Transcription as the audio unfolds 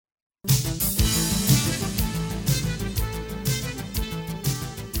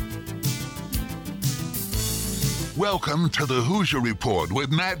Welcome to the Hoosier Report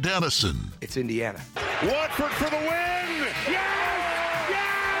with Matt Dennison. It's Indiana. Watford for the win! Yes!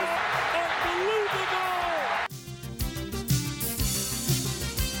 Yes! Unbelievable!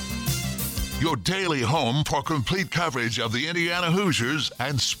 Your daily home for complete coverage of the Indiana Hoosiers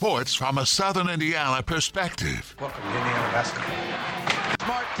and sports from a Southern Indiana perspective. Welcome to Indiana basketball.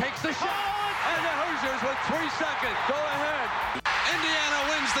 Smart takes the shot, and the Hoosiers with 3 seconds go ahead. Indiana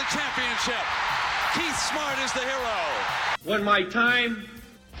wins the championship. Keith Smart is the hero. When my time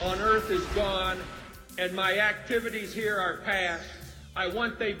on earth is gone and my activities here are past, I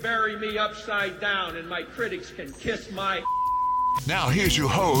want they bury me upside down and my critics can kiss my... Now here's your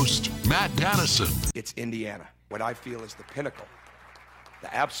host, Matt Dennison. It's Indiana, what I feel is the pinnacle,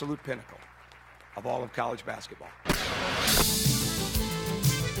 the absolute pinnacle of all of college basketball.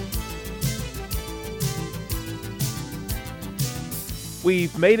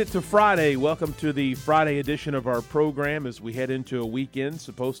 We've made it to Friday. Welcome to the Friday edition of our program as we head into a weekend.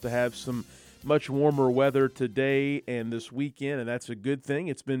 Supposed to have some much warmer weather today and this weekend, and that's a good thing.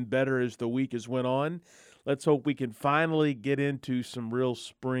 It's been better as the week has went on. Let's hope we can finally get into some real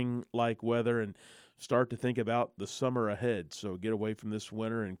spring-like weather and start to think about the summer ahead. So get away from this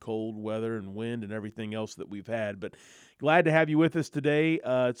winter and cold weather and wind and everything else that we've had. But glad to have you with us today.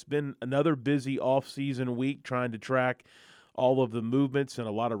 It's been another busy off-season week trying to track all of the movements and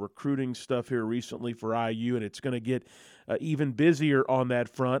a lot of recruiting stuff here recently for IU, and it's going to get even busier on that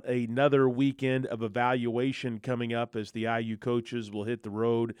front. Another weekend of evaluation coming up as the IU coaches will hit the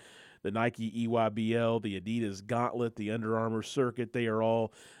road. The Nike EYBL, the Adidas Gauntlet, the Under Armour Circuit, they are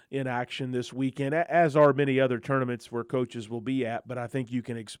all in action this weekend, as are many other tournaments where coaches will be at. But I think you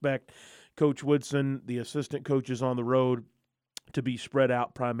can expect Coach Woodson, the assistant coaches on the road, to be spread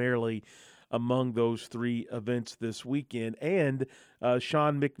out primarily among those 3 events this weekend. And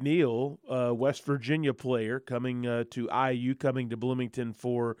Sean McNeil, West Virginia player, coming to IU, coming to Bloomington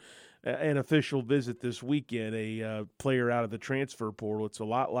for an official visit this weekend, a player out of the transfer portal. It's a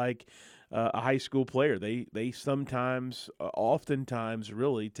lot like a high school player. They sometimes, oftentimes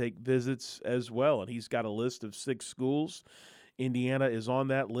really take visits as well. And he's got a list of 6 schools. Indiana is on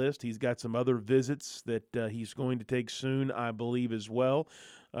that list. He's got some other visits that he's going to take soon, I believe, as well.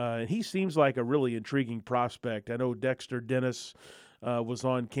 And he seems like a really intriguing prospect. I know Dexter Dennis was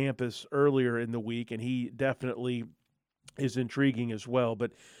on campus earlier in the week, and he definitely is intriguing as well.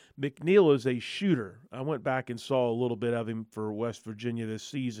 But McNeil is a shooter. I went back and saw a little bit of him for West Virginia this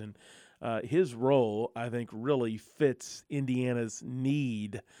season. His role, I think, really fits Indiana's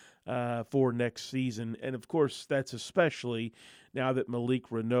need for next season. And, of course, that's especially now that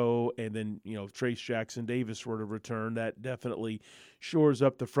Malik Renault and then, Trace Jackson-Davis were to return. That definitely shores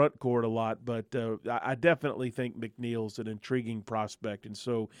up the front court a lot. But I definitely think McNeil's an intriguing prospect. And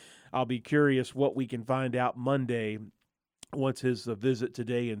so I'll be curious what we can find out Monday once his visit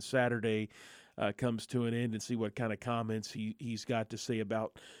today and Saturday comes to an end, and see what kind of comments he's got to say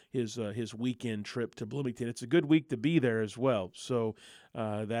about his weekend trip to Bloomington. It's a good week to be there as well. So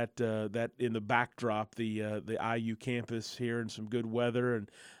that in the backdrop, the IU campus here, and some good weather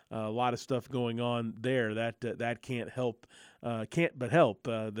and a lot of stuff going on there. That can't but help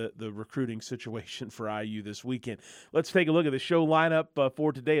the recruiting situation for IU this weekend. Let's take a look at the show lineup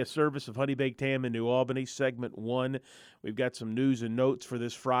for today. A service of Honey Baked Ham in New Albany, segment 1. We've got some news and notes for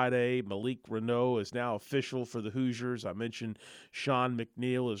this Friday. Malik Renault is now official for the Hoosiers. I mentioned Sean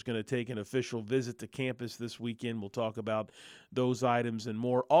McNeil is going to take an official visit to campus this weekend. We'll talk about those items and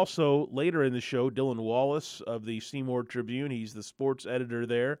more. Also, later in the show, Dylan Wallace of the Seymour Tribune, he's the sports editor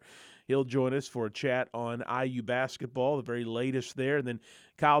there. He'll join us for a chat on IU basketball, the very latest there. And then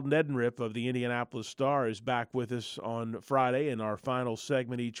Kyle Neddenriep of the Indianapolis Star is back with us on Friday in our final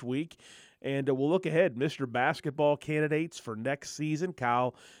segment each week. And we'll look ahead, Mr. Basketball candidates for next season.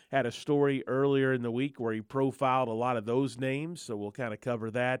 Kyle had a story earlier in the week where he profiled a lot of those names, so we'll kind of cover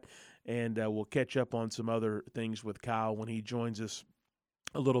that. And we'll catch up on some other things with Kyle when he joins us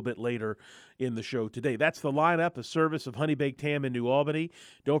a little bit later in the show today. That's the lineup, a service of Honey Baked Ham in New Albany.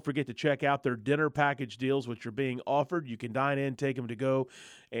 Don't forget to check out their dinner package deals, which are being offered. You can dine in, take them to go,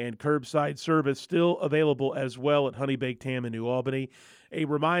 and curbside service still available as well at Honey Baked Ham in New Albany. A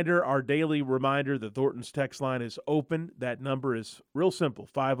reminder, our daily reminder, the Thornton's text line is open. That number is real simple,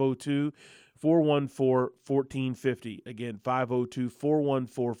 502-414-1450. Again,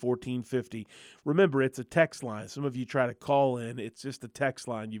 502-414-1450. Remember, it's a text line. Some of you try to call in. It's just a text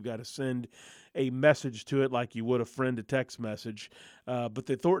line. You've got to send a message to it like you would a friend a text message. But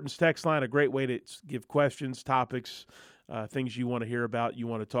the Thornton's text line, a great way to give questions, topics, things you want to hear about, you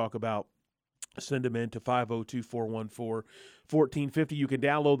want to talk about. Send them in to 502-414-1450. You can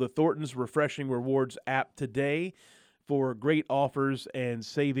download the Thornton's Refreshing Rewards app today for great offers and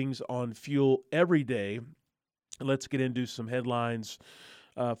savings on fuel every day. Let's get into some headlines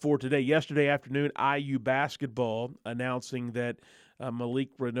for today. Yesterday afternoon, IU basketball announcing that Malik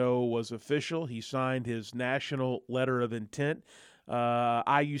Renaud was official. He signed his national letter of intent.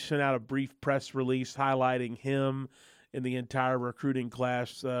 IU sent out a brief press release highlighting him in the entire recruiting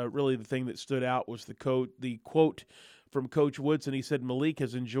class. Really the thing that stood out was the quote from Coach Woodson. He said, Malik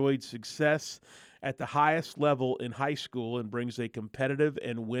has enjoyed success at the highest level in high school and brings a competitive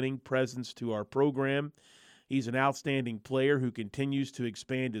and winning presence to our program. He's an outstanding player who continues to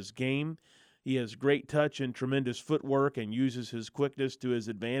expand his game. He has great touch and tremendous footwork and uses his quickness to his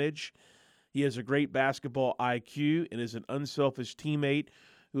advantage. He has a great basketball IQ and is an unselfish teammate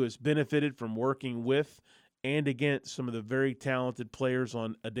who has benefited from working with and against some of the very talented players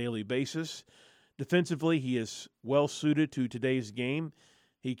on a daily basis. Defensively, he is well suited to today's game.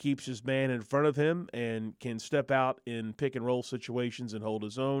 He keeps his man in front of him and can step out in pick-and-roll situations and hold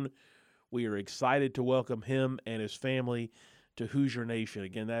his own. We are excited to welcome him and his family to Hoosier Nation.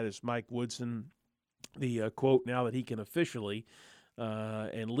 Again, that is Mike Woodson, the quote now that he can officially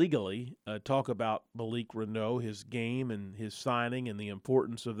and legally talk about Malik Renaud, his game and his signing and the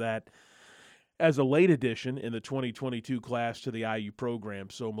importance of that as a late addition in the 2022 class to the IU program.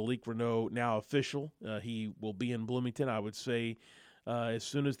 So Malik Renaud now official. He will be in Bloomington, I would say, as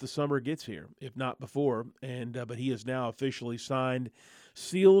soon as the summer gets here, if not before. But he is now officially signed,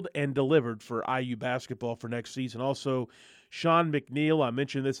 sealed, and delivered for IU basketball for next season. Also, Sean McNeil, I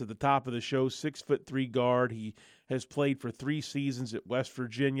mentioned this at the top of the show, 6'3" guard. He has played for 3 seasons at West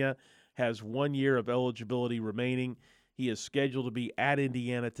Virginia, has 1 year of eligibility remaining. He is scheduled to be at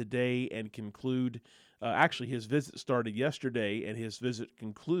Indiana today and conclude. Actually, his visit started yesterday, and his visit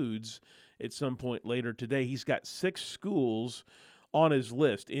concludes at some point later today. He's got 6 schools on his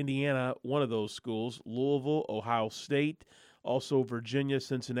list. Indiana, one of those schools, Louisville, Ohio State, also Virginia,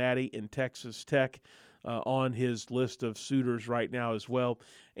 Cincinnati, and Texas Tech on his list of suitors right now as well.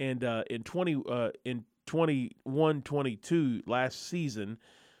 And in 21-22 last season,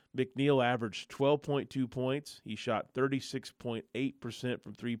 McNeil averaged 12.2 points. He shot 36.8%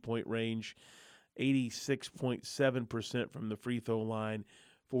 from three-point range, 86.7% from the free throw line,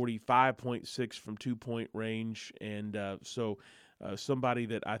 45.6% from two-point range. And so somebody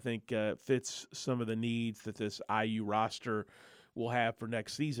that I think fits some of the needs that this IU roster will have for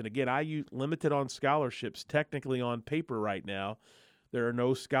next season. Again, IU limited on scholarships technically on paper right now. There are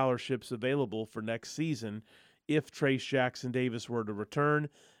no scholarships available for next season if Trace Jackson Davis were to return,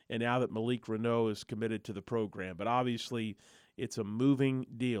 and now that Malik Renaud is committed to the program. But obviously, it's a moving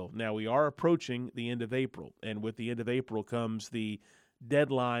deal. Now, we are approaching the end of April, and with the end of April comes the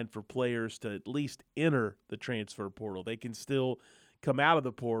deadline for players to at least enter the transfer portal. They can still come out of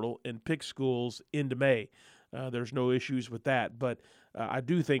the portal and pick schools into May. There's no issues with that. But I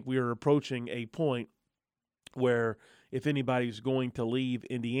do think we are approaching a point where if anybody's going to leave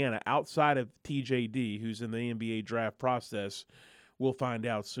Indiana outside of TJD, who's in the NBA draft process, we'll find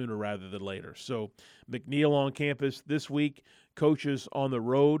out sooner rather than later. So McNeil on campus this week, coaches on the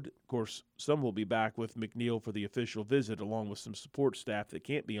road. Of course, some will be back with McNeil for the official visit along with some support staff that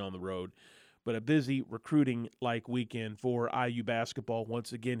can't be on the road. But a busy recruiting-like weekend for IU basketball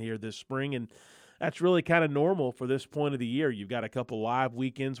once again here this spring. And that's really kind of normal for this point of the year. You've got a couple live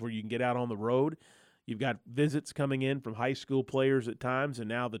weekends where you can get out on the road. You've got visits coming in from high school players at times, and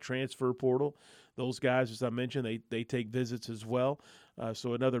now the transfer portal. Those guys, as I mentioned, they take visits as well.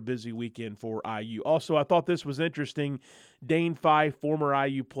 So another busy weekend for IU. Also, I thought this was interesting. Dane Fife, former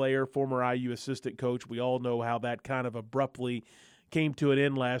IU player, former IU assistant coach. We all know how that kind of abruptly came to an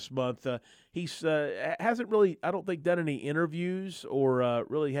end last month. He's hasn't really, I don't think, done any interviews or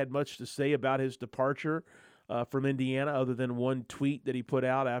really had much to say about his departure from Indiana other than one tweet that he put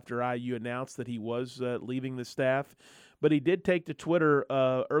out after IU announced that he was leaving the staff. But he did take to Twitter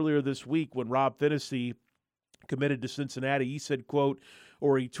earlier this week when Rob Finney committed to Cincinnati. He said, quote,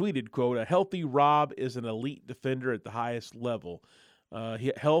 or he tweeted, quote, "A healthy Rob is an elite defender at the highest level.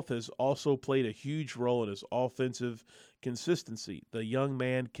 Health has also played a huge role in his offensive consistency. The young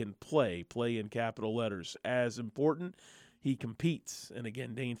man can play in capital letters. As important, he competes." And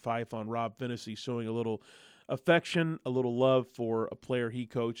again, Dane Fife on Rob Finney showing a little affection, a little love for a player he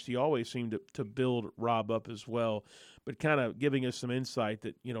coached. He always seemed to build Rob up as well, but kind of giving us some insight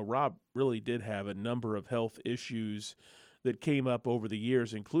that, you know, Rob really did have a number of health issues that came up over the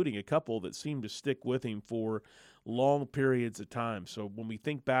years, including a couple that seemed to stick with him for long periods of time. So when we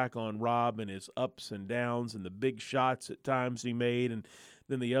think back on Rob and his ups and downs and the big shots at times he made and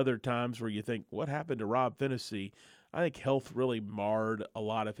than the other times where you think, what happened to Rob Phinisee? I think health really marred a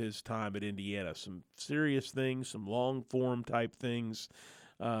lot of his time at Indiana. Some serious things, some long-form type things.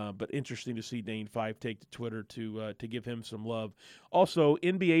 But interesting to see Dane Fife take to Twitter to give him some love. Also,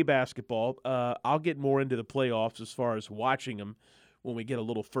 NBA basketball, I'll get more into the playoffs as far as watching them when we get a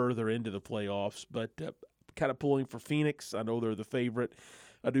little further into the playoffs. But kind of pulling for Phoenix. I know they're the favorite.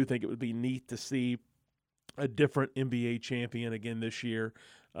 I do think it would be neat to see a different NBA champion again this year.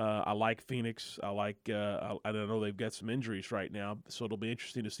 I like Phoenix. I know they've got some injuries right now, so it'll be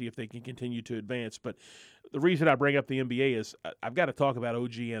interesting to see if they can continue to advance. But the reason I bring up the NBA is I've got to talk about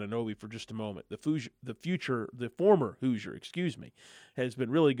OG Anunoby for just a moment. The former Hoosier, has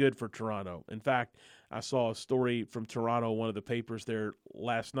been really good for Toronto. In fact, I saw a story from Toronto, one of the papers there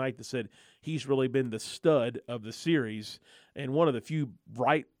last night, that said he's really been the stud of the series and one of the few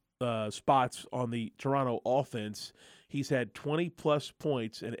bright spots on the Toronto offense. He's had 20-plus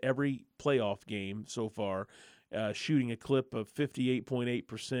points in every playoff game so far, shooting a clip of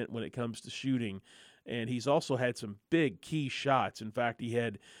 58.8% when it comes to shooting. And he's also had some big key shots. In fact, he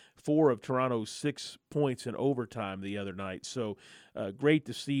had 4 of Toronto's 6 points in overtime the other night. So great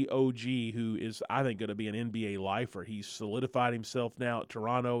to see OG, who is, I think, going to be an NBA lifer. He's solidified himself now at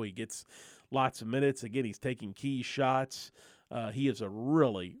Toronto. He gets lots of minutes. Again, he's taking key shots. He is a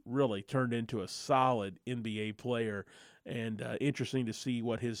really, really turned into a solid NBA player, and interesting to see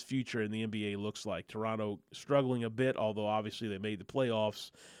what his future in the NBA looks like. Toronto struggling a bit, although obviously they made the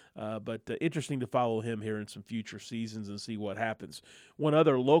playoffs, but interesting to follow him here in some future seasons and see what happens. One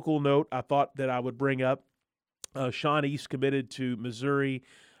other local note I thought that I would bring up, Sean East committed to Missouri.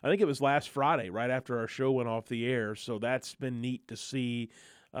 I think it was last Friday, right after our show went off the air, so that's been neat to see.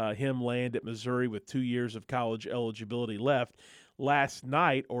 Him land at Missouri with 2 years of college eligibility left. Last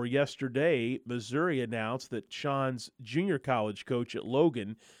night or yesterday, Missouri announced that Sean's junior college coach at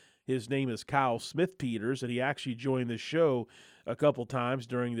Logan, his name is Kyle Smith-Peters, and he actually joined the show a couple times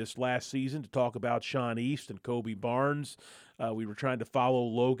during this last season to talk about Sean East and Kobe Barnes. We were trying to follow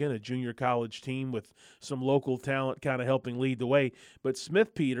Logan, a junior college team with some local talent kind of helping lead the way. But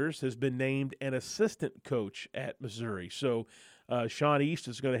Smith-Peters has been named an assistant coach at Missouri. So Sean East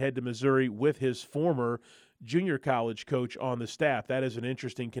is going to head to Missouri with his former junior college coach on the staff. That is an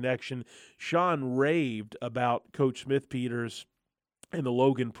interesting connection. Sean raved about Coach Smith-Peters and the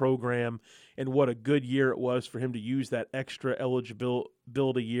Logan program and what a good year it was for him to use that extra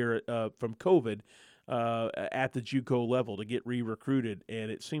eligibility year from COVID at the JUCO level to get re-recruited.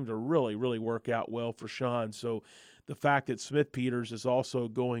 And it seemed to really, really work out well for Sean. So the fact that Smith-Peters is also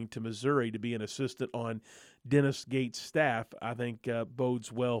going to Missouri to be an assistant on Dennis Gates' staff, I think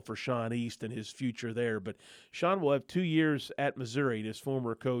bodes well for Sean East and his future there. But Sean will have 2 years at Missouri, and his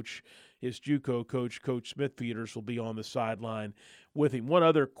former coach, his JUCO coach, Coach Smith-Peters, will be on the sideline with him. One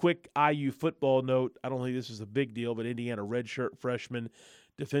other quick IU football note. I don't think this is a big deal, but Indiana redshirt freshman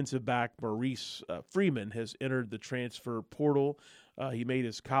defensive back Maurice Freeman has entered the transfer portal. He made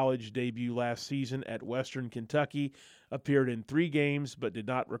his college debut last season at Western Kentucky, appeared in 3 games, but did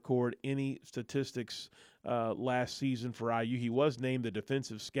not record any statistics last season for IU. He was named the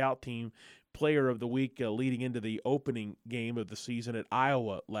Defensive Scout Team Player of the Week leading into the opening game of the season at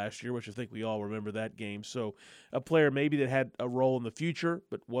Iowa last year, which I think we all remember that game. So a player maybe that had a role in the future,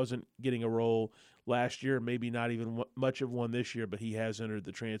 but wasn't getting a role last year, maybe not even much of one this year, but he has entered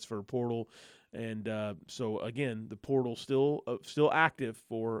the transfer portal. And so, again, the portal still active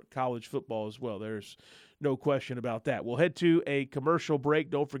for college football as well. There's no question about that. We'll head to a commercial break.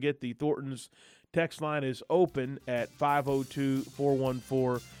 Don't forget the Thornton's text line is open at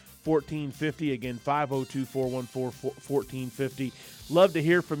 502-414-1450. Again, 502-414-1450. Love to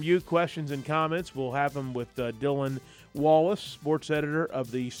hear from you, questions and comments. We'll have them with Dylan Wallace, sports editor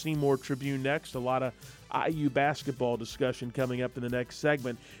of the Seymour Tribune next. A lot of IU basketball discussion coming up in the next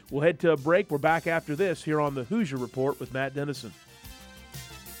segment. We'll head to a break. We're back after this here on the Hoosier Report with Matt Dennison.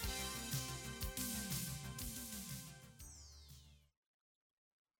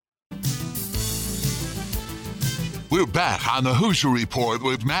 We're back on the Hoosier Report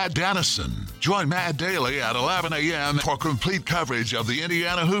with Matt Dennison. Join Matt daily at 11 a.m. for complete coverage of the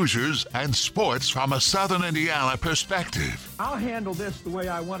Indiana Hoosiers and sports from a Southern Indiana perspective. I'll handle this the way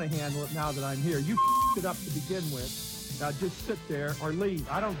I want to handle it now that I'm here. You it up to begin with. Now just sit there or leave.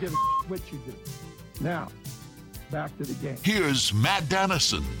 I don't give a what you do. Now, back to the game. Here's Matt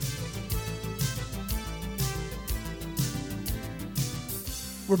Dennison.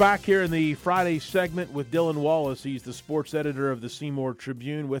 We're back here in the Friday segment with Dylan Wallace. He's the sports editor of the Seymour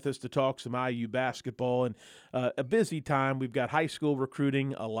Tribune, with us to talk some IU basketball. And a busy time. We've got high school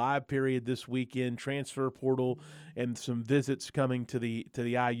recruiting, a live period this weekend, transfer portal, and some visits coming to the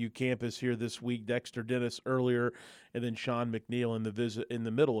IU campus here this week. Dexter Dennis earlier, and then Sean McNeil in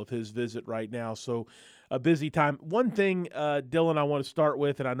the middle of his visit right now. So a busy time. One thing, Dylan, I want to start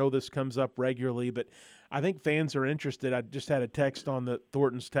with, and I know this comes up regularly, but I think fans are interested. I just had a text on the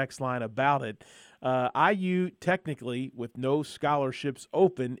Thornton's text line about it. IU technically with no scholarships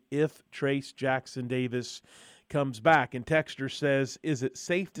open if Trace Jackson Davis comes back. And Texter says, is it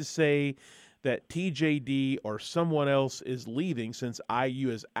safe to say that TJD or someone else is leaving since IU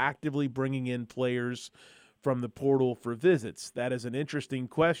is actively bringing in players from the portal for visits? That is an interesting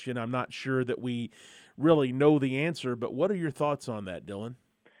question. I'm not sure that we really know the answer, but what are your thoughts on that, Dylan?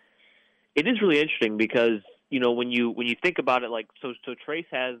 It is really interesting because, when you think about it, so Trace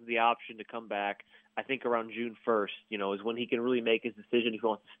has the option to come back, I think around June 1st, is when he can really make his decision if he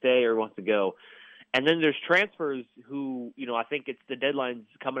wants to stay or wants to go. And then there's transfers who, I think it's the deadline's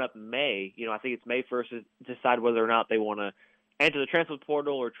coming up in May. I think it's May 1st to decide whether or not they want to enter the transfer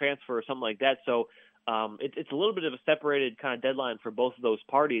portal or transfer or something like that. So it's a little bit of a separated kind of deadline for both of those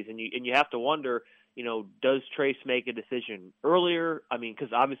parties. And you have to wonder, does Trace make a decision earlier? I mean,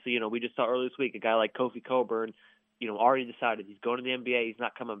 because obviously, we just saw earlier this week a guy like Kofi Coburn, already decided he's going to the NBA. He's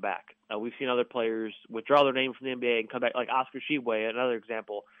not coming back. We've seen other players withdraw their name from the NBA and come back, like Oscar Tshiebwe, another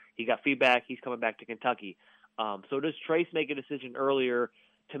example. He got feedback. He's coming back to Kentucky. So does Trace make a decision earlier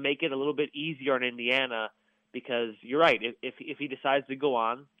to make it a little bit easier on Indiana? Because you're right. If he decides to go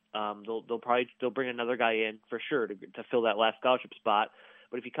on, they'll bring another guy in for sure to fill that last scholarship spot.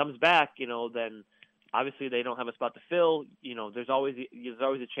 But if he comes back, then obviously they don't have a spot to fill. There's always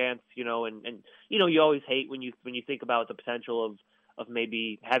a chance. And you always hate when you think about the potential of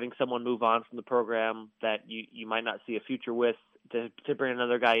maybe having someone move on from the program that you might not see a future with to bring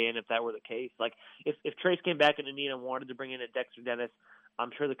another guy in if that were the case. Like if Trace came back in Indiana and wanted to bring in a Dexter Dennis, I'm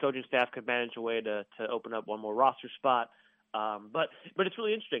sure the coaching staff could manage a way to open up one more roster spot. But it's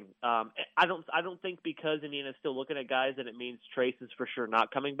really interesting. I don't think because Indiana's still looking at guys that it means Trace is for sure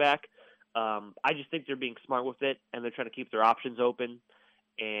not coming back. I just think they're being smart with it and they're trying to keep their options open.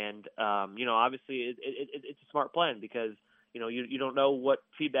 And obviously it's a smart plan because you don't know what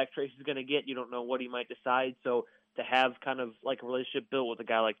feedback Trace is going to get. You don't know what he might decide. So to have kind of like a relationship built with a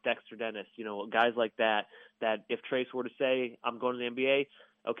guy like Dexter Dennis, guys like that if Trace were to say, I'm going to the NBA,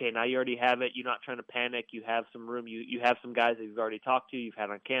 okay, now you already have it. You're not trying to panic. You have some room. You have some guys that you've already talked to, you've had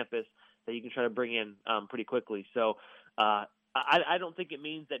on campus that you can try to bring in pretty quickly. So I don't think it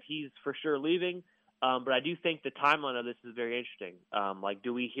means that he's for sure leaving, but I do think the timeline of this is very interesting.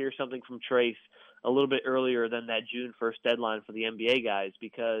 Do we hear something from Trace a little bit earlier than that June 1st deadline for the NBA guys?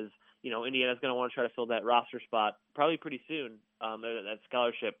 Because Indiana's going to want to try to fill that roster spot probably pretty soon, that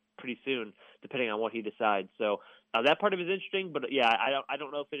scholarship pretty soon, depending on what he decides. So that part of it is interesting, but yeah, I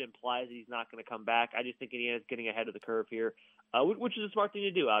don't know if it implies that he's not going to come back. I just think Indiana's getting ahead of the curve here, which is a smart thing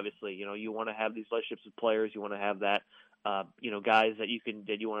to do. Obviously, you want to have these relationships with players. You want to have that, guys that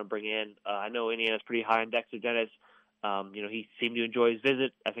you want to bring in. I know Indiana's pretty high on Dexter Dennis. He seemed to enjoy his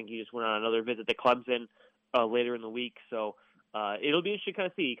visit. I think he just went on another visit to Clemson later in the week. So it'll be interesting to kind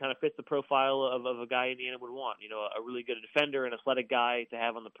of see. He kind of fits the profile of a guy Indiana would want. A really good defender, an athletic guy to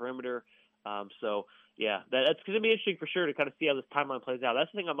have on the perimeter. So yeah, that's going to be interesting for sure to kind of see how this timeline plays out.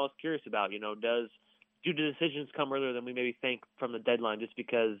 That's the thing I'm most curious about. Do the decisions come earlier than we maybe think from the deadline, just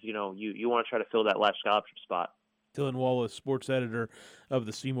because you want to try to fill that last scholarship spot? Dylan Wallace, sports editor of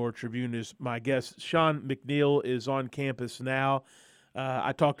the Seymour Tribune, is my guest. Sean McNeil is on campus now.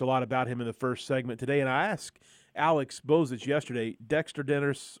 I talked a lot about him in the first segment today, and I asked Alex Bozich yesterday, Dexter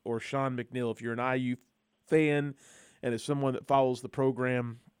Dennis or Sean McNeil, if you're an IU fan and as someone that follows the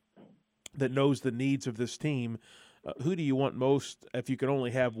program that knows the needs of this team, who do you want most if you could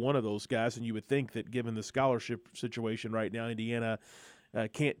only have one of those guys? And you would think that given the scholarship situation right now, Indiana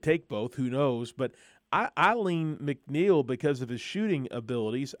can't take both. Who knows? But I lean McNeil because of his shooting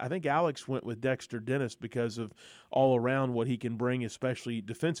abilities. I think Alex went with Dexter Dennis because of all around what he can bring, especially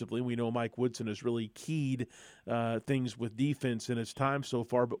defensively. We know Mike Woodson has really keyed things with defense in his time so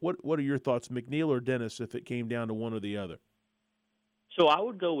far. But what are your thoughts, McNeil or Dennis, if it came down to one or the other? So I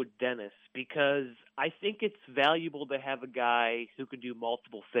would go with Dennis because I think it's valuable to have a guy who can do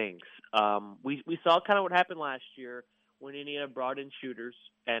multiple things. We saw kind of what happened last year when Indiana brought in shooters,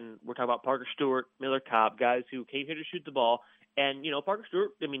 and we're talking about Parker Stewart, Miller Kopp, guys who came here to shoot the ball. And, Parker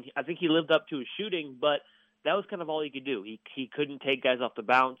Stewart, I think he lived up to his shooting, but that was kind of all he could do. He couldn't take guys off the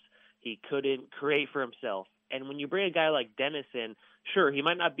bounce. He couldn't create for himself. And when you bring a guy like Dennis in, sure, he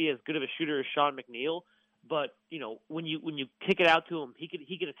might not be as good of a shooter as Sean McNeil, but when you kick it out to him, he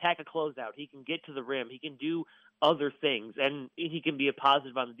can attack a closeout. He can get to the rim. He can do other things, and he can be a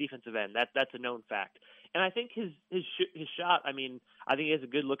positive on the defensive end. That's a known fact. And I think his shot. I mean, I think he has a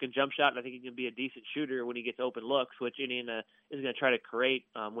good looking jump shot, and I think he can be a decent shooter when he gets open looks, which Indiana is going to try to create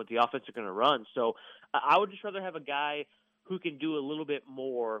with the offense they're going to run. So I would just rather have a guy who can do a little bit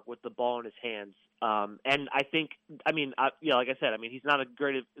more with the ball in his hands. And I think, like I said, he's not as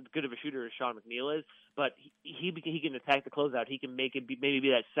good of a shooter as Sean McNeil is, but he can attack the closeout. He can make it maybe be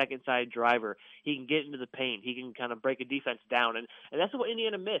that second side driver. He can get into the paint. He can kind of break a defense down, and that's what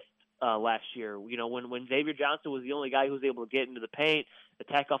Indiana missed last year. When Xavier Johnson was the only guy who was able to get into the paint,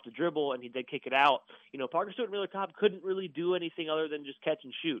 attack off the dribble, and he did kick it out. Parker Stewart and Miller Kopp couldn't really do anything other than just catch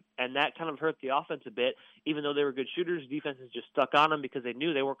and shoot, and that kind of hurt the offense a bit. Even though they were good shooters, defenses just stuck on them because they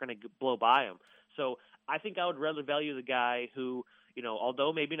knew they weren't going to blow by them. So I think I would rather value the guy who,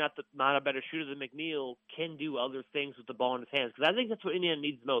 although maybe not a better shooter than McNeil, can do other things with the ball in his hands. Because I think that's what Indiana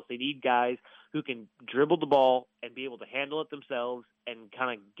needs most. They need guys who can dribble the ball and be able to handle it themselves and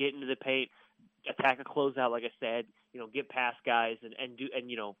kind of get into the paint, attack a closeout, like I said, get past guys and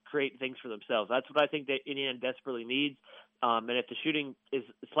create things for themselves. That's what I think that Indiana desperately needs. And if the shooting is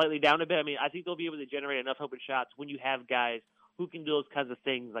slightly down a bit, I think they'll be able to generate enough open shots when you have guys who can do those kinds of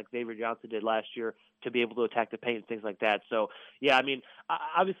things like Xavier Johnson did last year to be able to attack the paint and things like that. So, yeah,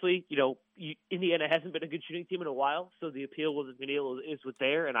 obviously, Indiana hasn't been a good shooting team in a while, so the appeal with McNeil is what's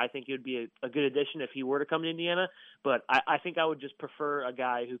there, and I think it would be a good addition if he were to come to Indiana. But I think I would just prefer a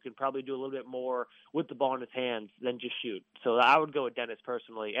guy who can probably do a little bit more with the ball in his hands than just shoot. So I would go with Dennis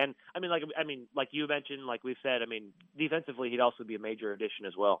personally. And, like you mentioned, like we've said, defensively he'd also be a major addition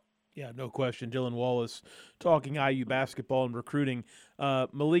as well. Yeah, no question. Dylan Wallace talking IU basketball and recruiting.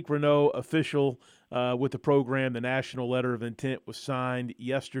 Malik Renault, official with the program. The national letter of intent was signed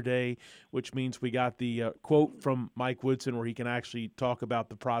yesterday, which means we got the quote from Mike Woodson where he can actually talk about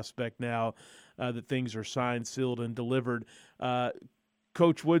the prospect now that things are signed, sealed, and delivered.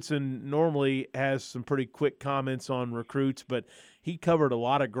 Coach Woodson normally has some pretty quick comments on recruits, but he covered a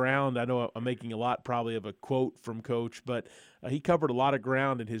lot of ground. I know I'm making a lot probably of a quote from Coach, but he covered a lot of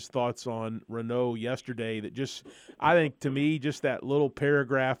ground in his thoughts on Renault yesterday that just, I think to me, just that little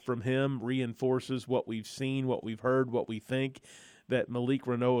paragraph from him reinforces what we've seen, what we've heard, what we think, that Malik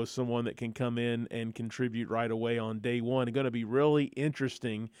Renault is someone that can come in and contribute right away on day one. It's going to be really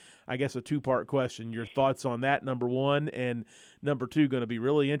interesting. I guess a two-part question. Your thoughts on that, number one, and number two, going to be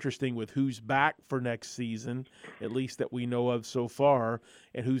really interesting with who's back for next season, at least that we know of so far,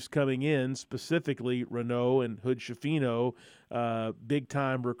 and who's coming in, specifically Renault and Hood Schifino,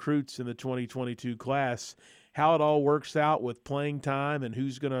 big-time recruits in the 2022 class. How it all works out with playing time and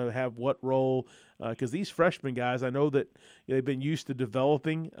who's going to have what role, because these freshman guys, I know that they've been used to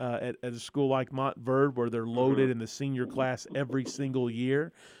developing at a school like Montverde where they're loaded in the senior class every single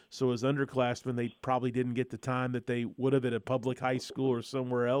year. So as underclassmen, they probably didn't get the time that they would have at a public high school or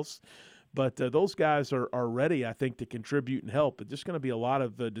somewhere else. But those guys are ready, I think, to contribute and help. It's just going to be a lot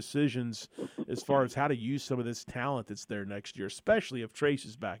of decisions as far as how to use some of this talent that's there next year, especially if Trace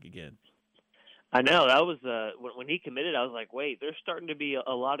is back again. I know that was when he committed. I was like, wait, there's starting to be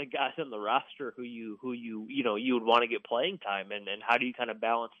a lot of guys on the roster who you would want to get playing time, and how do you kind of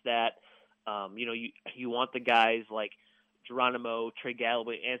balance that? You want the guys like Geronimo, Trey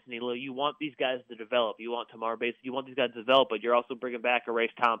Galloway, Anthony Liu. You want these guys to develop. You want Tamar Bates. You want these guys to develop, but you're also bringing back a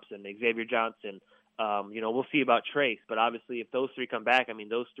Race Thompson, Xavier Johnson. We'll see about Trace, but obviously if those three come back,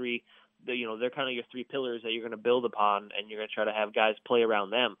 those three, they're kind of your three pillars that you're going to build upon, and you're going to try to have guys play around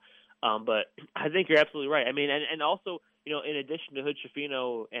them. But I think you're absolutely right. And also, in addition to Hood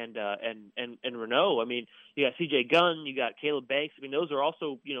Schifino and Renault, you got C.J. Gunn, you got Caleb Banks. Those are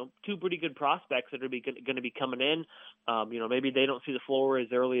also, two pretty good prospects that are going to be coming in. Maybe they don't see the floor as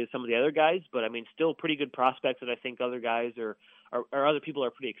early as some of the other guys, but still pretty good prospects that I think other guys or other people are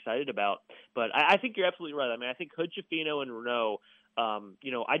pretty excited about. But I think you're absolutely right. I think Hood Schifino and Renault,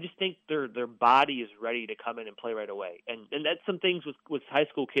 I just think their body is ready to come in and play right away. And that's some things with high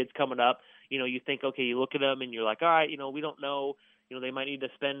school kids coming up. You think, okay, you look at them and you're like, all right, we don't know. They might need to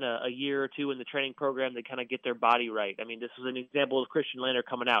spend a year or two in the training program to kind of get their body right. This was an example of Christian Lander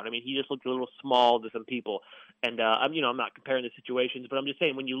coming out. He just looked a little small to some people. And, I'm not comparing the situations, but I'm just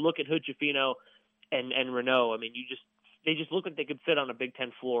saying when you look at Hood Schifino and Renault, they just look like they could fit on a Big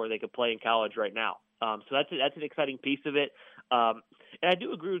Ten floor. They could play in college right now. So that's an exciting piece of it. And I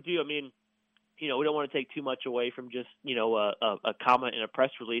do agree with you. We don't want to take too much away from just, a comment in a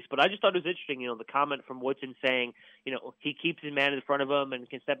press release, but I just thought it was interesting, the comment from Woodson saying, he keeps his man in front of him and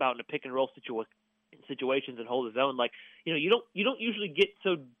can step out in a pick and roll situations and hold his own. Like, you don't usually get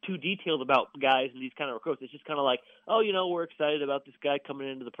so too detailed about guys in these kind of recruits. It's just kind of like, oh, we're excited about this guy coming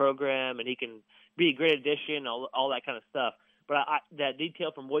into the program and he can be a great addition, all that kind of stuff. But that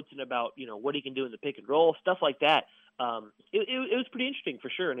detail from Woodson about, what he can do in the pick and roll, stuff like that, it was pretty interesting for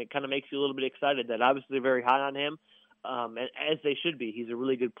sure. And it kind of makes you a little bit excited that obviously they're very high on him, as they should be. He's a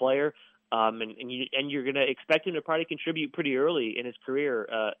really good player. And you're going to expect him to probably contribute pretty early in his career,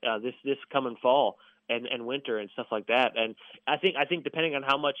 this coming fall and winter and stuff like that. And I think depending on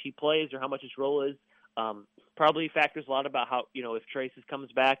how much he plays or how much his role is, probably factors a lot about how, if Trace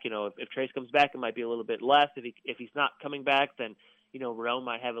comes back. If Trace comes back, it might be a little bit less. If he's not coming back, then Roan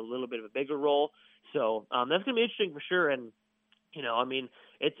might have a little bit of a bigger role. So that's going to be interesting for sure. And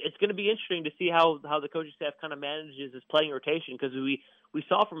it's going to be interesting to see how the coaching staff kind of manages his playing rotation, because we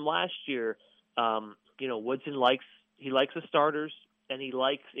saw from last year, Woodson likes the starters and he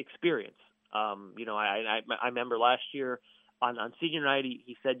likes experience. I remember last year on senior night,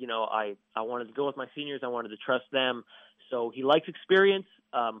 he said, I wanted to go with my seniors. I wanted to trust them. So he likes experience.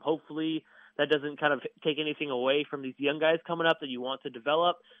 Hopefully that doesn't kind of take anything away from these young guys coming up that you want to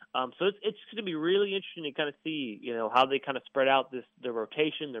develop. So it's going to be really interesting to kind of see, how they kind of spread out the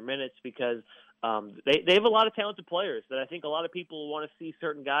rotation, their minutes, because they have a lot of talented players that I think a lot of people want to see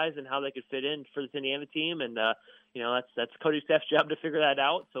certain guys and how they could fit in for this Indiana team. And, that's coaching staff's job to figure that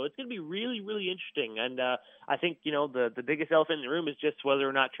out. So it's going to be really, really interesting. And I think, the biggest elephant in the room is just whether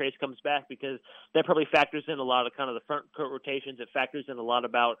or not Trace comes back, because that probably factors in a lot of kind of the front court rotations. It factors in a lot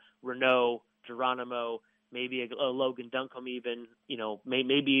about Renault, Geronimo, maybe a Logan Duncombe even,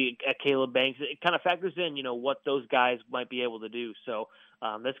 maybe a Caleb Banks. It kind of factors in, what those guys might be able to do. So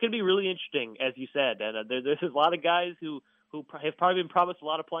that's going to be really interesting, as you said. And there's a lot of guys who have probably been promised a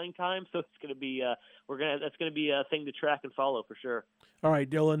lot of playing time. So it's going to be that's going to be a thing to track and follow for sure. All right,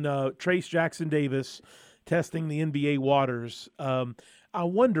 Dylan, Trace Jackson Davis testing the NBA waters. I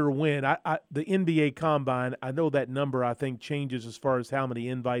wonder when the NBA Combine, I know that number I think changes as far as how many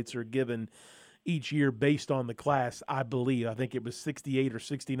invites are given each year based on the class, I believe. I think it was 68 or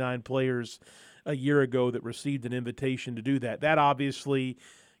 69 players a year ago that received an invitation to do that. That obviously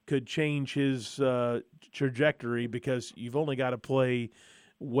could change his trajectory, because you've only got to play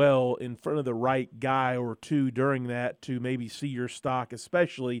well in front of the right guy or two during that to maybe see your stock,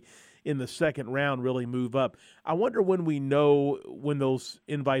 especially in the second round, really move up. I wonder when we know when those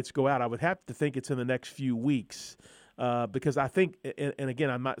invites go out. I would have to think it's in the next few weeks, because I think, and again,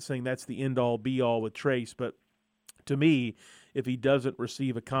 I'm not saying that's the end-all, be-all with Trace, but to me, if he doesn't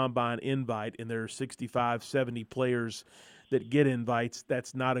receive a combine invite and there are 65, 70 players that get invites,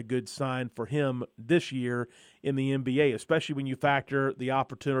 that's not a good sign for him this year in the NBA, especially when you factor the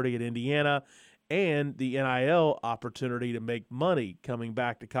opportunity at Indiana and the NIL opportunity to make money coming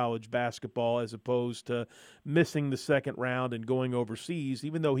back to college basketball, as opposed to missing the second round and going overseas.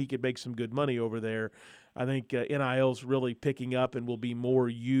 Even though he could make some good money over there, I think NIL's really picking up and will be more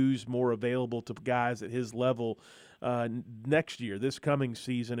used, more available to guys at his level next year, this coming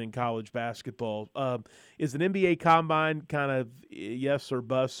season in college basketball. Is an NBA Combine kind of yes or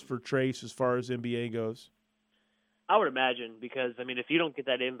bust for Trace as far as NBA goes? I would imagine, because, if you don't get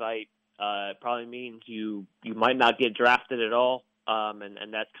that invite, it probably means you might not get drafted at all.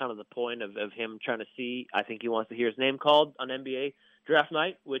 And that's kind of the point of him trying to see. I think he wants to hear his name called on NBA draft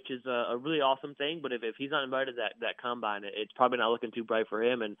night, which is a really awesome thing. But if he's not invited to that combine, it's probably not looking too bright for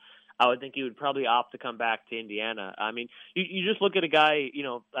him. And I would think he would probably opt to come back to Indiana. You just look at a guy,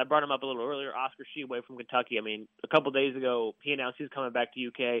 I brought him up a little earlier, Oscar Sheway from Kentucky. A couple of days ago, he announced he was coming back to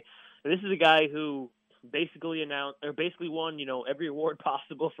UK. And this is a guy who basically won, every award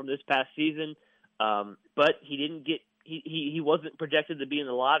possible from this past season. But he didn't get, he wasn't projected to be in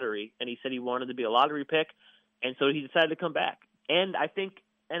the lottery, and he said he wanted to be a lottery pick. And so he decided to come back. And I think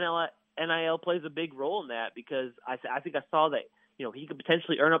NIL plays a big role in that, because I think I saw that, he could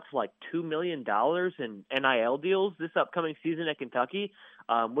potentially earn up to like $2 million in NIL deals this upcoming season at Kentucky,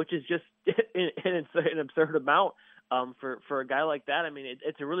 which is just an absurd amount for a guy like that.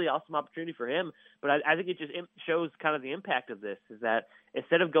 It's a really awesome opportunity for him, but I think it just shows kind of the impact of this, is that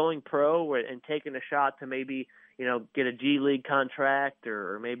instead of going pro and taking a shot to maybe, get a G League contract,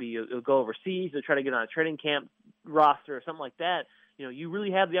 or maybe you'll go overseas or try to get on a training camp roster or something like that, you really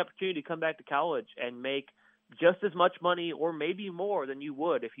have the opportunity to come back to college and make just as much money, or maybe more, than you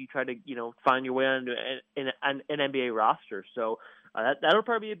would if you try to, find your way onto an NBA roster. So that'll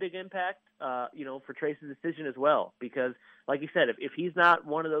probably be a big impact, for Trace's decision as well. Because, like you said, if he's not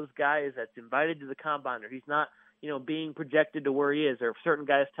one of those guys that's invited to the combine, or he's not, being projected to where he is, or if certain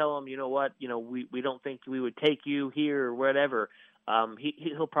guys tell him, we don't think we would take you here or whatever,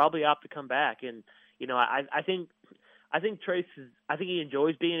 he'll probably opt to come back. And, I think Trace I think he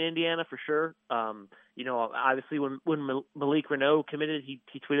enjoys being in Indiana for sure. Obviously when Malik Renaud committed, he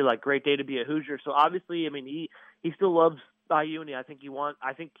tweeted like, "Great day to be a Hoosier." So obviously, I mean, he still loves IU, and I think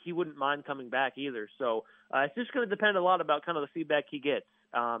he wouldn't mind coming back either. So it's just going to depend a lot about kind of the feedback he gets.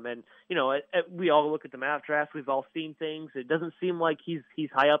 We all look at the mock draft. We've all seen things. It doesn't seem like he's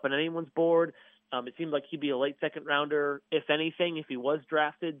high up on anyone's board. It seems like he'd be a late second rounder, if anything, if he was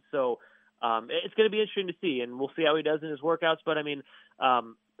drafted. So it's going to be interesting to see, and we'll see how he does in his workouts. But I mean,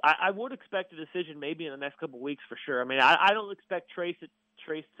 I would expect a decision maybe in the next couple of weeks for sure. I mean, I don't expect Trace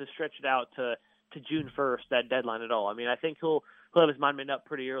to stretch it out to June 1st, that deadline at all. I mean, I think he'll have his mind made up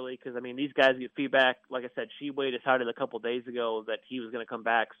pretty early because, I mean, these guys get feedback. Like I said, Sheway decided a couple of days ago that he was going to come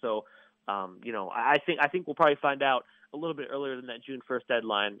back. So, I think we'll probably find out a little bit earlier than that June 1st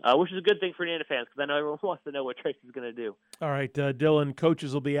deadline, which is a good thing for Indiana fans because I know everyone wants to know what Trace is going to do. All right, Dylan,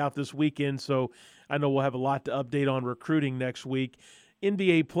 coaches will be out this weekend, so I know we'll have a lot to update on recruiting next week.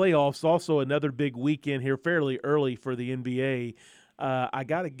 NBA playoffs, also another big weekend here, fairly early for the NBA.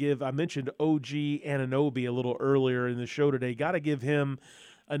 I mentioned OG Anunoby a little earlier in the show today. Got to give him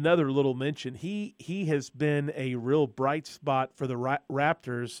another little mention. He has been a real bright spot for the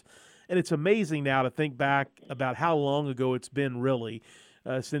Raptors, and it's amazing now to think back about how long ago it's been really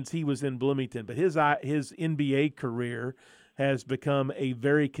since he was in Bloomington. But his NBA career has become a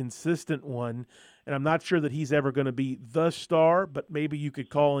very consistent one, and I'm not sure that he's ever going to be the star, but maybe you could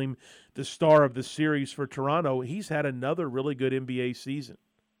call him the star of the series for Toronto. He's had another really good NBA season.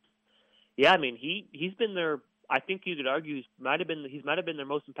 Yeah, I mein he's been their. I think you could argue he might have been their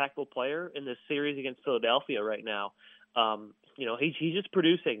most impactful player in this series against Philadelphia right now. He's just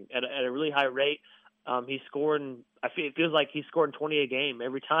producing at a really high rate. He's scoring. It feels like he's scoring 20 a game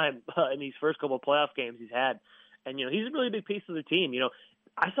every time in these first couple of playoff games he's had. And, he's a really big piece of the team.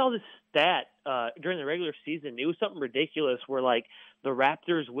 I saw this stat during the regular season. It was something ridiculous where, like, the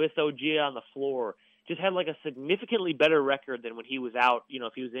Raptors with OG on the floor just had, like, a significantly better record than when he was out,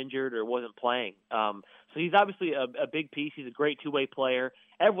 if he was injured or wasn't playing. So he's obviously a big piece. He's a great two-way player.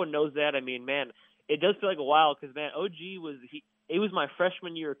 Everyone knows that. I mean, man, it does feel like a while because, man, OG it was my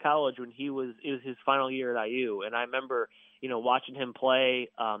freshman year of college when it was his final year at IU. And I remember, watching him play.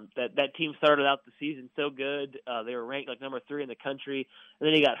 That team started out the season so good. They were ranked like number 3 in the country, and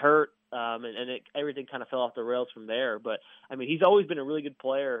then he got hurt, and everything kind of fell off the rails from there. But I mean, he's always been a really good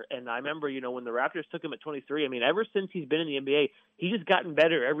player. And I remember, when the Raptors took him at 23. I mean, ever since he's been in the NBA, he's just gotten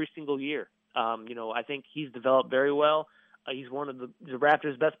better every single year. I think he's developed very well. He's one of the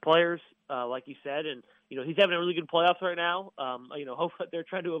Raptors' best players, like you said, and he's having a really good playoffs right now. Hopefully they're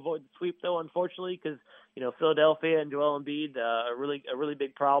trying to avoid the sweep though, unfortunately, because Philadelphia and Joel Embiid a really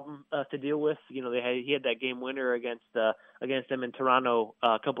big problem to deal with. He had that game winner against them in Toronto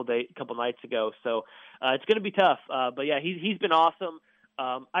a couple nights ago, so it's going to be tough. But yeah, he's been awesome.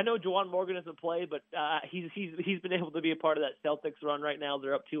 I know Juwan Morgan doesn't play, but he's been able to be a part of that Celtics run right now.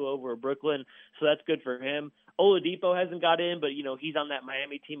 They're up 2-0 over Brooklyn, so that's good for him. Oladipo hasn't got in, but he's on that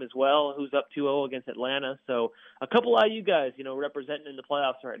Miami team as well, who's up 2-0 against Atlanta. So a couple IU guys, representing in the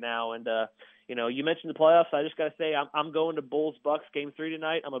playoffs right now. And you mentioned the playoffs. I just got to say, I'm going to Bulls-Bucks Game 3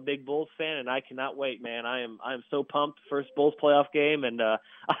 tonight. I'm a big Bulls fan, and I cannot wait, man. I am so pumped. First Bulls playoff game, and I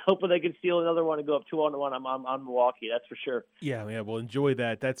hope they can steal another one and go up 2-1. I'm on Milwaukee, that's for sure. Yeah, well, enjoy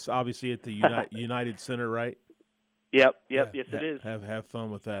that. That's obviously at the United Center, right? Yep, yes, it is. Have fun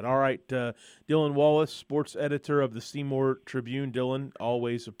with that. All right, Dylan Wallace, sports editor of the Seymour Tribune. Dylan,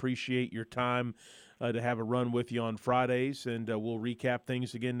 always appreciate your time to have a run with you on Fridays, and we'll recap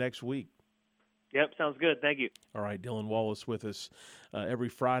things again next week. Yep, sounds good. Thank you. All right, Dylan Wallace with us every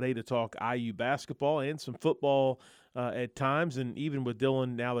Friday to talk IU basketball and some football at times. And even with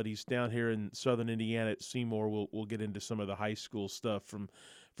Dylan, now that he's down here in southern Indiana at Seymour, we'll get into some of the high school stuff from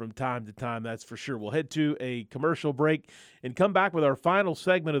time to time, that's for sure. We'll head to a commercial break and come back with our final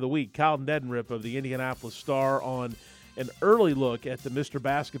segment of the week. Kyle Nedenrip of the Indianapolis Star on an early look at the Mr.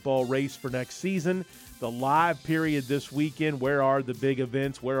 Basketball race for next season, the live period this weekend. Where are the big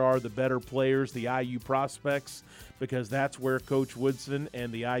events? Where are the better players, the IU prospects? Because that's where Coach Woodson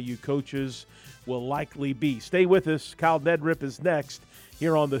and the IU coaches will likely be. Stay with us. Kyle Nedenrip is next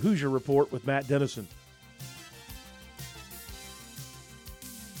here on the Hoosier Report with Matt Dennison.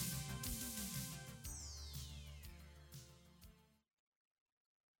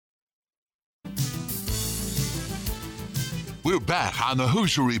 We're back on the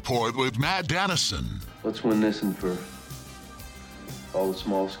Hoosier Report with Matt Dennison. Let's win this one for all the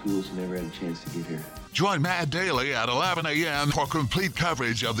small schools who never had a chance to get here. Join Matt daily at 11 a.m. for complete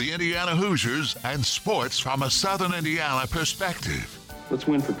coverage of the Indiana Hoosiers and sports from a Southern Indiana perspective. Let's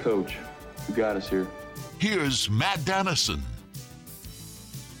win for Coach. You got us here. Here's Matt Dennison.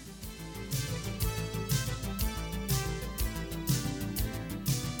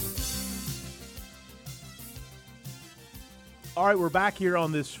 All right, we're back here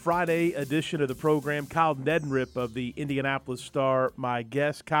on this Friday edition of the program. Kyle Neddenrip of the Indianapolis Star, my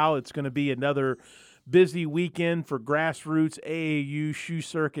guest. Kyle, it's going to be another busy weekend for grassroots AAU shoe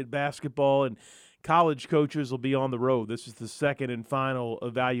circuit basketball, and college coaches will be on the road. This is the second and final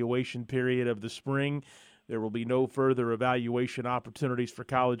evaluation period of the spring. There will be no further evaluation opportunities for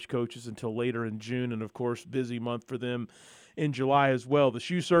college coaches until later in June, and, of course, busy month for them in July as well. The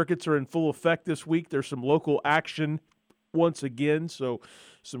shoe circuits are in full effect this week. There's some local action once again, so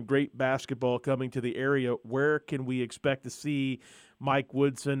some great basketball coming to the area. Where can we expect to see Mike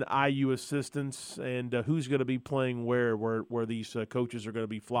Woodson, IU assistants, and who's going to be playing where these coaches are going to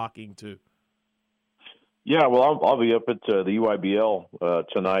be flocking to? Yeah, well, I'll be up at the UIBL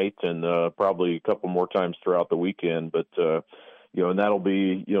tonight and probably a couple more times throughout the weekend. But and that'll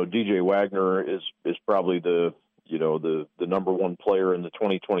be DJ Wagner is probably the number one player in the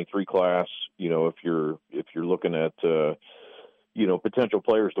 2023 class. If you're looking at potential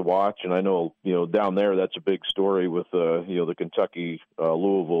players to watch, and I know down there that's a big story with the Kentucky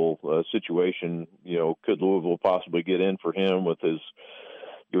Louisville situation. Could Louisville possibly get in for him with his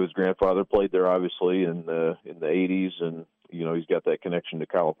grandfather played there obviously in the 80s, and he's got that connection to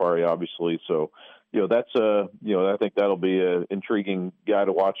Calipari obviously. So that's I think that'll be an intriguing guy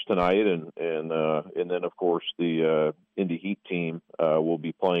to watch tonight, and then of course the Indy Heat team will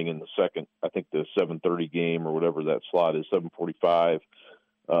be playing in the second, I think the 7:30 game or whatever that slot is, 7:45.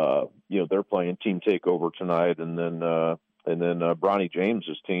 They're playing team takeover tonight, and then Bronny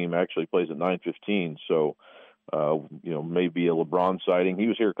James's team actually plays at 9:15. So maybe a LeBron sighting. He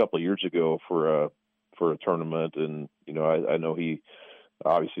was here a couple of years ago for a tournament, and I know he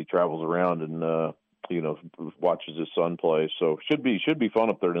obviously travels around and watches his son play. So should be fun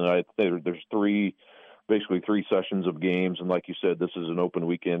up there tonight. There's basically three sessions of games, and like you said, this is an open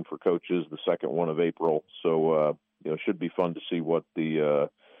weekend for coaches, the second one of April. So should be fun to see what the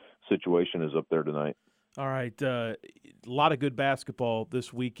situation is up there tonight. All right, a lot of good basketball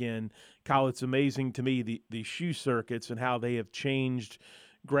this weekend. Kyle, it's amazing to me the shoe circuits and how they have changed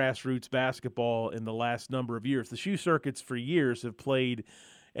grassroots basketball in the last number of years. The shoe circuits for years have played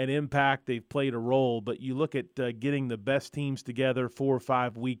an impact. They've played a role, but you look at getting the best teams together 4 or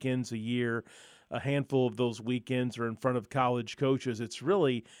 5 weekends a year. A handful of those weekends are in front of college coaches. It's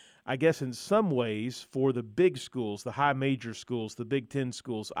really, I guess, in some ways for the big schools, the high major schools, the Big Ten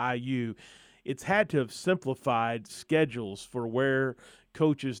schools, IU, it's had to have simplified schedules for where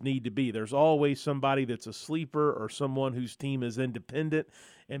coaches need to be. There's always somebody that's a sleeper or someone whose team is independent,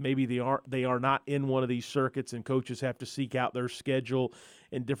 and maybe they are not in one of these circuits, and coaches have to seek out their schedule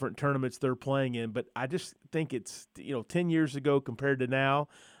in different tournaments they're playing in. But I just think it's 10 years ago compared to now,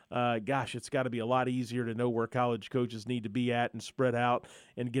 it's got to be a lot easier to know where college coaches need to be at and spread out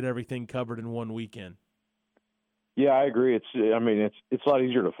and get everything covered in one weekend. Yeah, I agree. It's a lot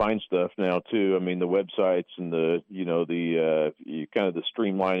easier to find stuff now too. I mean, the websites and the kind of the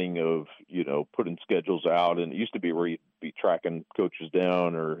streamlining of putting schedules out, and it used to be where you'd be tracking coaches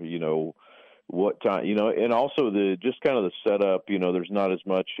down or what time, and also the just kind of the setup. There's not as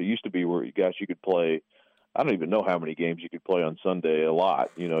much. It used to be where you could play. I don't even know how many games you could play on Sunday. A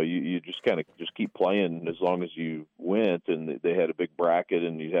lot. You just kind of just keep playing as long as you went, and they had a big bracket,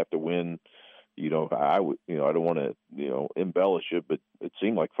 and you'd have to win. I don't want to, embellish it, but it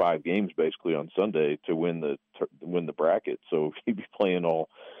seemed like 5 games basically on Sunday to win the bracket. So you'd be playing all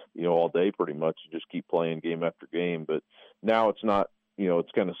day pretty much. You just keep playing game after game. But now it's not,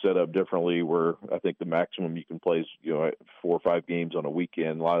 it's kind of set up differently where I think the maximum you can play is, 4 or 5 games on a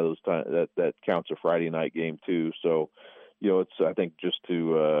weekend. A lot of those times that counts a Friday night game too. So, it's, I think, just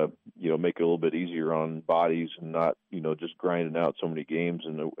to, make it a little bit easier on bodies and not, just grinding out so many games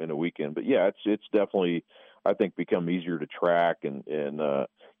in a weekend. But yeah, it's definitely, I think, become easier to track, and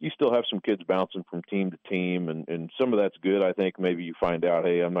you still have some kids bouncing from team to team, and some of that's good. I think maybe you find out,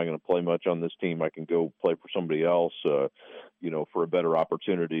 hey, I'm not going to play much on this team. I can go play for somebody else, for a better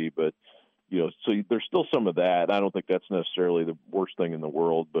opportunity. But, so there's still some of that. I don't think that's necessarily the worst thing in the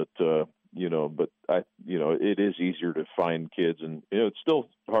world, but it is easier to find kids, and it's still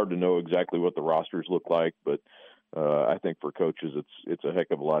hard to know exactly what the rosters look like, but I think for coaches it's a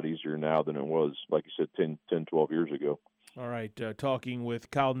heck of a lot easier now than it was, like you said, 10, 12 years ago. All right, talking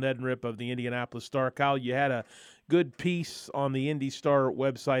with Kyle Neddenrip of the Indianapolis Star. Kyle, you had a good piece on the Indy Star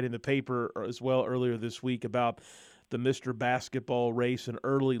website in the paper as well earlier this week about the Mr. Basketball race, an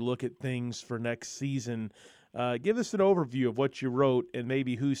early look at things for next season. Give us an overview of what you wrote and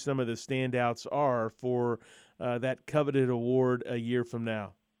maybe who some of the standouts are for that coveted award a year from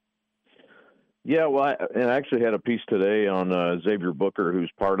now. Yeah, well, I actually had a piece today on Xavier Booker,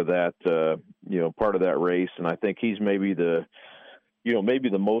 who's part of that, part of that race, and I think he's maybe the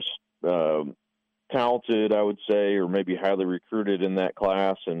most talented, I would say, or maybe highly recruited in that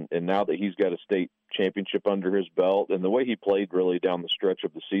class. And now that he's got a state championship under his belt, and the way he played really down the stretch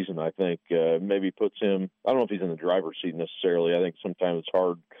of the season, I think maybe puts him. I don't know if he's in the driver's seat necessarily. I think sometimes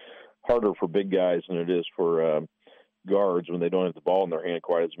it's harder for big guys than it is for guards when they don't have the ball in their hand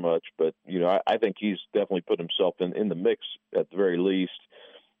quite as much. But I think he's definitely put himself in the mix at the very least.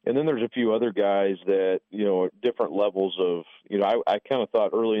 And then there's a few other guys that at different levels of I kind of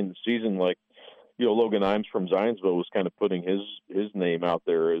thought early in the season, like Logan Imes from Zionsville was kind of putting his name out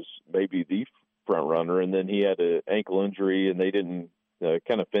there as maybe the front runner, and then he had an ankle injury, and they didn't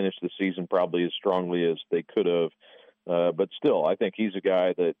kind of finish the season probably as strongly as they could have. But still, I think he's a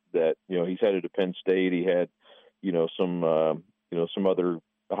guy that he's headed to Penn State. He had some other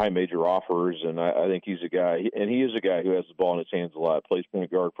high major offers, and I think he's a guy, and he is a guy who has the ball in his hands a lot, plays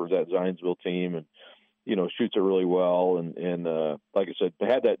point guard for that Zionsville team, and shoots it really well, and like I said,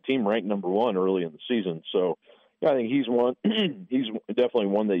 had that team ranked number 1 early in the season. So I think he's one. He's definitely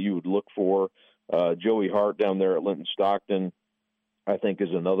one that you would look for. Joey Hart down there at Linton Stockton, I think,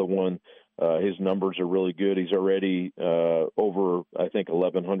 is another one. His numbers are really good. He's already over, I think,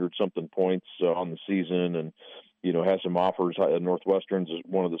 1,100 something points on the season, and has some offers. Northwestern's is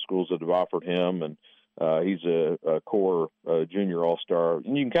one of the schools that have offered him, and he's a core junior all-star.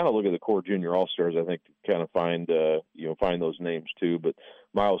 And you can kind of look at the core junior all-stars, I think, to kind of find those names too. But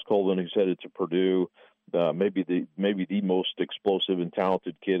Miles Colvin, who's headed to Purdue, maybe the most explosive and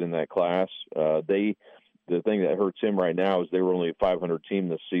talented kid in that class. The thing that hurts him right now is they were only a 500 team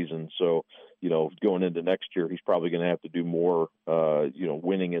this season. So, going into next year, he's probably going to have to do more,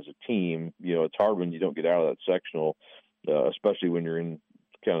 winning as a team. It's hard when you don't get out of that sectional, especially when you're in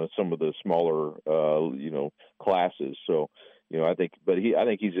kind of some of the smaller, classes. So, I think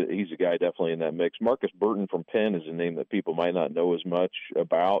he's a guy definitely in that mix. Marcus Burton from Penn is a name that people might not know as much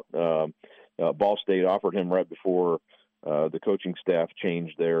about. Ball State offered him right before the coaching staff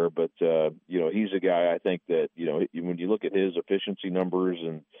changed there, but he's a guy I think that when you look at his efficiency numbers,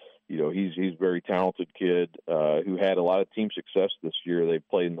 and he's a very talented kid who had a lot of team success this year. They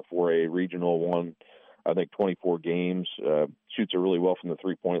played in the 4A regional, won I think 24 games, shoots it really well from the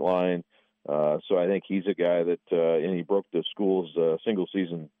 3-point line. So I think he's a guy that, and he broke the school's single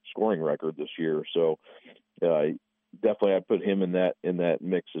season scoring record this year. So definitely I'd put him in that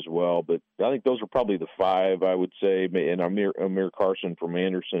mix as well. But I think those are probably the 5, I would say. And Amir Carson from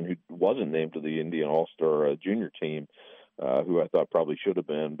Anderson, who wasn't named to the Indian All-Star junior team, who I thought probably should have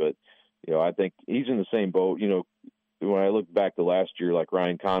been. But, I think he's in the same boat. When I look back to last year, like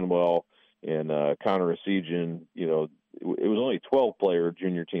Ryan Conwell and Connor Esigian, it was only a 12-player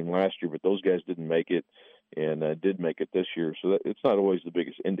junior team last year, but those guys didn't make it, and did make it this year. So it's not always the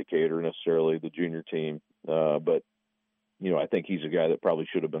biggest indicator necessarily, the junior team. But I think he's a guy that probably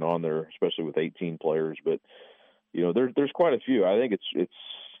should have been on there, especially with 18 players. But there's quite a few. I think it's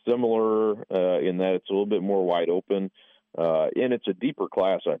similar in that it's a little bit more wide open, and it's a deeper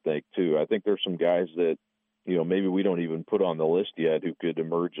class, I think, too. I think there's some guys that maybe we don't even put on the list yet who could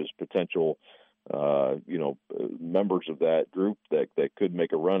emerge as potential members of that group that could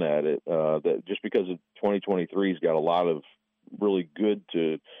make a run at it. That just because of 2023's got a lot of really good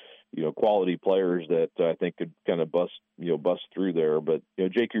to quality players that I think could kind of bust through there. But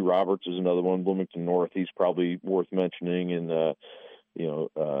J.Q. Roberts is another one. Bloomington North, he's probably worth mentioning, and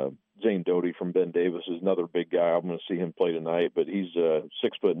Zane Doty from Ben Davis is another big guy. I'm going to see him play tonight, but he's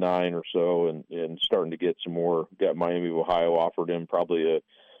 6'9" or so, and starting to get some more. Got Miami of Ohio offered him probably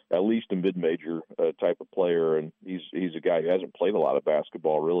at least a mid-major type of player, and he's a guy who hasn't played a lot of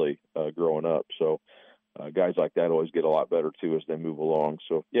basketball really growing up. So guys like that always get a lot better too as they move along.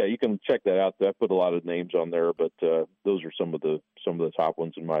 So yeah, you can check that out. I put a lot of names on there, but those are some of the top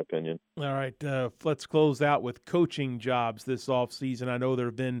ones in my opinion. All right, let's close out with coaching jobs this offseason. I know there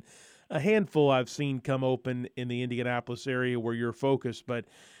have been a handful I've seen come open in the Indianapolis area where you're focused, but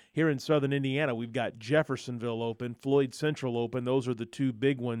here in Southern Indiana, we've got Jeffersonville open, Floyd Central open. Those are the two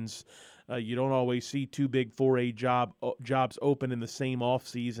big ones. You don't always see two big 4A jobs open in the same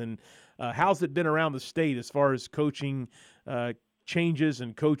offseason. How's it been around the state as far as coaching changes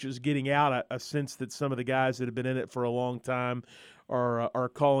and coaches getting out? I sense that some of the guys that have been in it for a long time are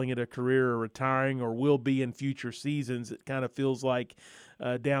calling it a career or retiring or will be in future seasons. It kind of feels like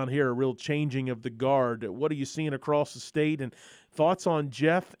down here a real changing of the guard. What are you seeing across the state, and thoughts on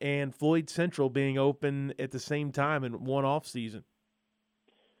Jeff and Floyd Central being open at the same time in one off season?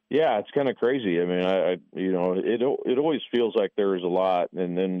 Yeah, it's kind of crazy. I mean, I it always feels like there's a lot,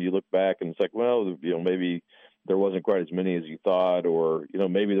 and then you look back and it's like, well, maybe there wasn't quite as many as you thought, or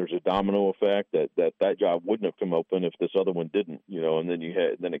maybe there's a domino effect that job wouldn't have come open if this other one didn't, and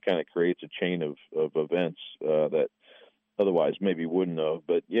then it kind of creates a chain of events that otherwise maybe wouldn't have.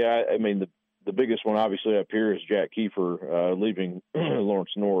 But yeah, I mean the biggest one obviously up here is Jack Kiefer leaving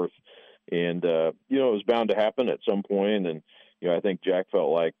Lawrence North, and it was bound to happen at some point, and I think Jack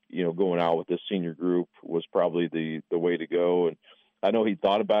felt like, going out with this senior group was probably the way to go. And I know he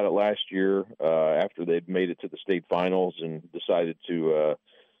thought about it last year after they'd made it to the state finals and decided to,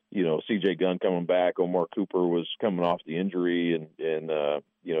 CJ Gunn coming back, Omar Cooper was coming off the injury. And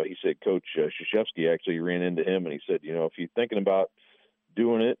he said Coach Krzyzewski actually ran into him and he said, if you're thinking about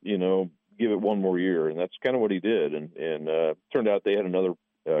doing it, give it one more year. And that's kind of what he did. And turned out they had another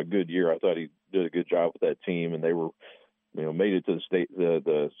good year. I thought he did a good job with that team, and they were, made it to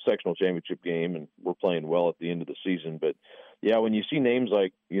the sectional championship game and were playing well at the end of the season. But yeah, when you see names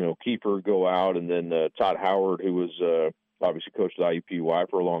like, Kiefer go out, and then Todd Howard, who was obviously coached at IUPUI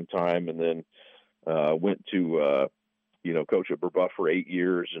for a long time, and then went to, coach at Brebeuf for 8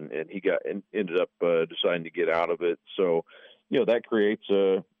 years, and he ended up deciding to get out of it. So, that creates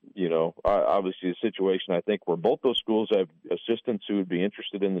obviously a situation, I think, where both those schools have assistants who would be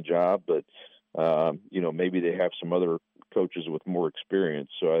interested in the job, but maybe they have some other coaches with more experience.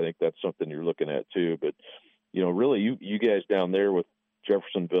 So I think that's something you're looking at too. But, really you guys down there with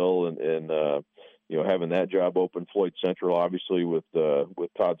Jeffersonville and having that job open, Floyd Central, obviously with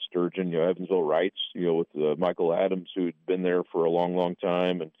Todd Sturgeon, Evansville Wrights, with Michael Adams, who'd been there for a long, long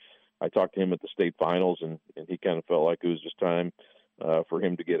time. And I talked to him at the state finals, and he kind of felt like it was just time for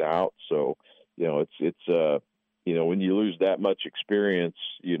him to get out. So, it's when you lose that much experience,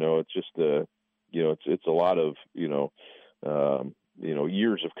 it's just it's a lot of,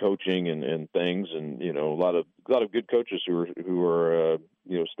 years of coaching and things, and, a lot of good coaches who are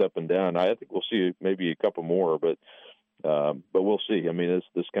stepping down. I think we'll see maybe a couple more, but we'll see. I mean,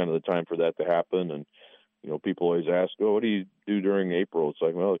 this kind of the time for that to happen. And, people always ask, oh, what do you do during April? It's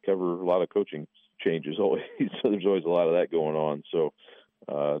like, well, I cover a lot of coaching changes always. So there's always a lot of that going on. So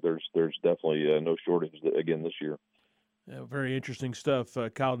there's definitely no shortage again this year. Yeah, very interesting stuff.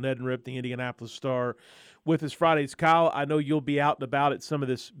 Kyle Neddenrip, the Indianapolis Star, with us Fridays. Kyle, I know you'll be out and about at some of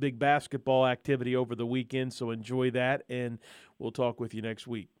this big basketball activity over the weekend, so enjoy that, and we'll talk with you next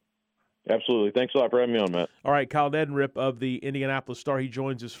week. Absolutely. Thanks a lot for having me on, Matt. All right, Kyle Neddenrip of the Indianapolis Star. He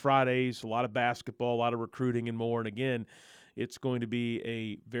joins us Fridays, a lot of basketball, a lot of recruiting and more. And again, it's going to be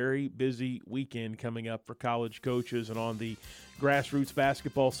a very busy weekend coming up for college coaches and on the grassroots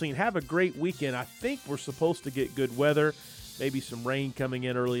basketball scene. Have a great weekend. I think we're supposed to get good weather, maybe some rain coming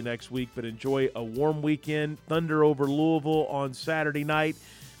in early next week, but enjoy a warm weekend. Thunder over Louisville on Saturday night,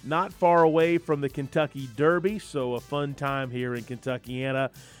 not far away from the Kentucky Derby, so a fun time here in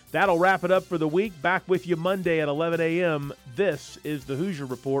Kentuckiana. That'll wrap it up for the week. Back with you Monday at 11 a.m. This is the Hoosier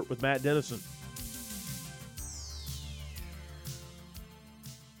Report with Matt Dennison.